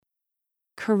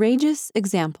Courageous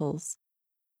Examples.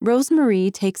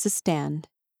 Rosemarie Takes a Stand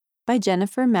by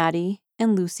Jennifer Maddie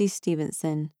and Lucy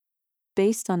Stevenson,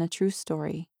 based on a true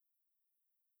story.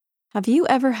 Have you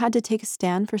ever had to take a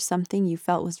stand for something you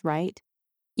felt was right,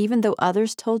 even though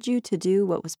others told you to do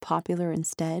what was popular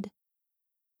instead?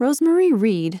 Rosemarie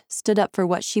Reed stood up for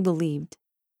what she believed.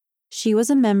 She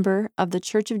was a member of the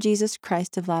Church of Jesus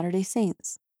Christ of Latter-day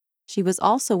Saints. She was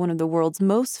also one of the world's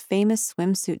most famous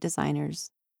swimsuit designers.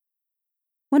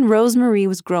 When Rosemarie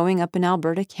was growing up in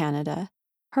Alberta, Canada,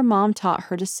 her mom taught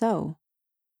her to sew.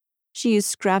 She used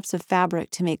scraps of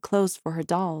fabric to make clothes for her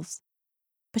dolls,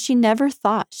 but she never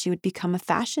thought she would become a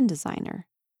fashion designer.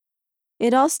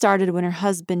 It all started when her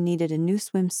husband needed a new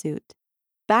swimsuit.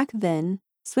 Back then,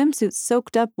 swimsuits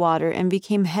soaked up water and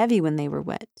became heavy when they were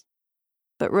wet.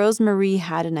 But Rosemarie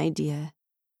had an idea.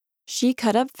 She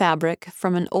cut up fabric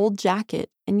from an old jacket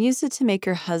and used it to make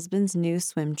her husband's new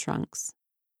swim trunks.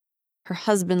 Her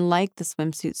husband liked the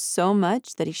swimsuit so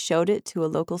much that he showed it to a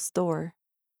local store.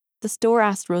 The store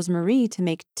asked Rosemarie to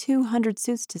make 200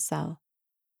 suits to sell.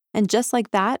 And just like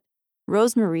that,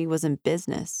 Rosemarie was in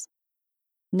business.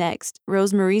 Next,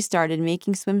 Rosemarie started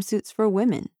making swimsuits for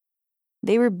women.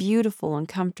 They were beautiful and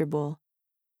comfortable.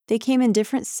 They came in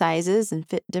different sizes and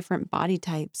fit different body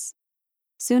types.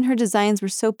 Soon her designs were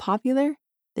so popular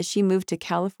that she moved to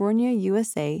California,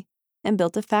 USA, and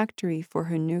built a factory for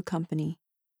her new company.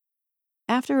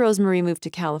 After Rosemarie moved to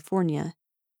California,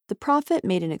 the prophet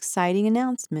made an exciting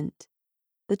announcement.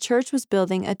 The church was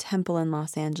building a temple in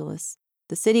Los Angeles,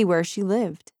 the city where she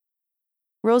lived.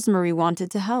 Rosemarie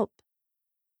wanted to help.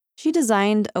 She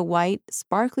designed a white,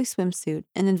 sparkly swimsuit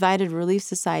and invited Relief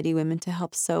Society women to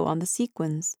help sew on the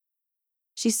sequins.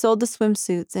 She sold the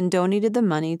swimsuits and donated the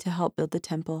money to help build the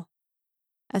temple.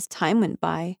 As time went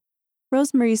by,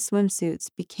 Rosemarie's swimsuits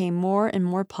became more and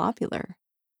more popular.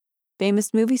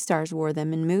 Famous movie stars wore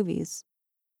them in movies.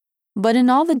 But in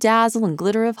all the dazzle and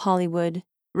glitter of Hollywood,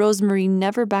 Rosemarie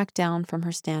never backed down from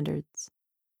her standards.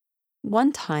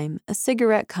 One time, a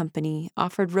cigarette company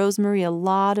offered Rosemarie a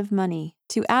lot of money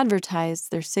to advertise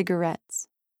their cigarettes.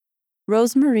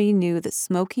 Rosemarie knew that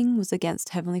smoking was against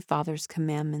Heavenly Father's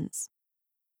commandments.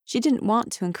 She didn't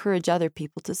want to encourage other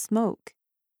people to smoke.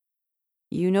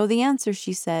 "You know the answer,"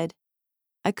 she said.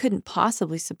 "I couldn't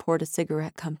possibly support a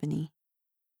cigarette company."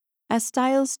 As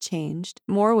styles changed,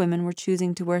 more women were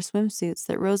choosing to wear swimsuits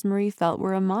that Rosemarie felt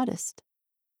were immodest.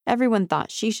 Everyone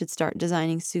thought she should start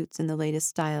designing suits in the latest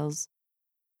styles.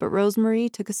 But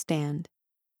Rosemarie took a stand.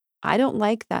 "I don't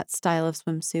like that style of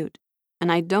swimsuit,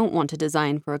 and I don't want to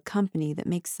design for a company that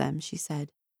makes them," she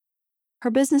said.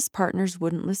 Her business partners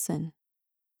wouldn't listen.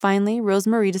 Finally,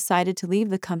 Rosemarie decided to leave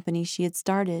the company she had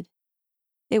started.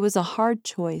 It was a hard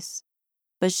choice,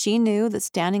 but she knew that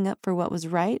standing up for what was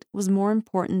right was more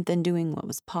important than doing what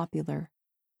was popular.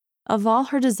 Of all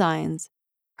her designs,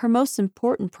 her most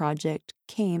important project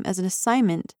came as an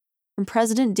assignment from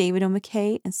President David O.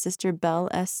 McKay and Sister Belle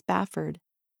S. Spafford,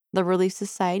 the Relief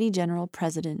Society General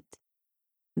President.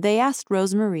 They asked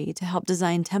Rosemarie to help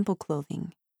design temple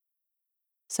clothing.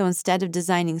 So instead of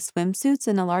designing swimsuits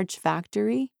in a large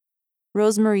factory,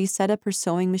 Rosemarie set up her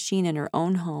sewing machine in her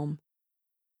own home.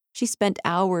 She spent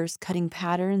hours cutting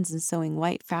patterns and sewing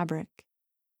white fabric.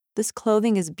 "This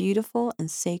clothing is beautiful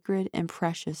and sacred and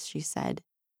precious," she said.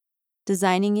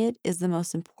 "Designing it is the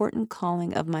most important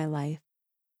calling of my life."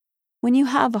 When you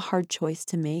have a hard choice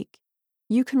to make,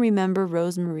 you can remember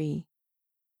Rosemarie.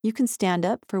 You can stand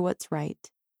up for what's right.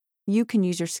 You can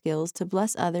use your skills to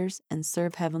bless others and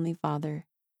serve Heavenly Father.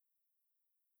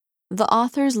 The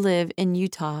authors live in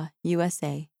Utah,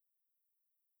 USA.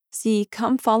 See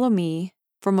Come Follow Me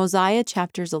for Mosiah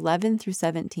chapters 11 through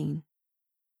 17.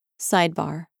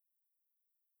 Sidebar: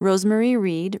 Rosemarie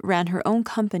Reed ran her own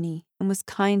company and was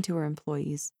kind to her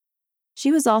employees.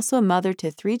 She was also a mother to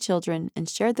 3 children and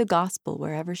shared the gospel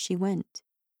wherever she went.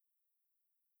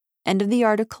 End of the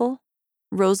article.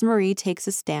 Rosemarie Takes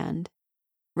a Stand.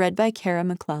 Read by Kara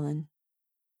McClellan.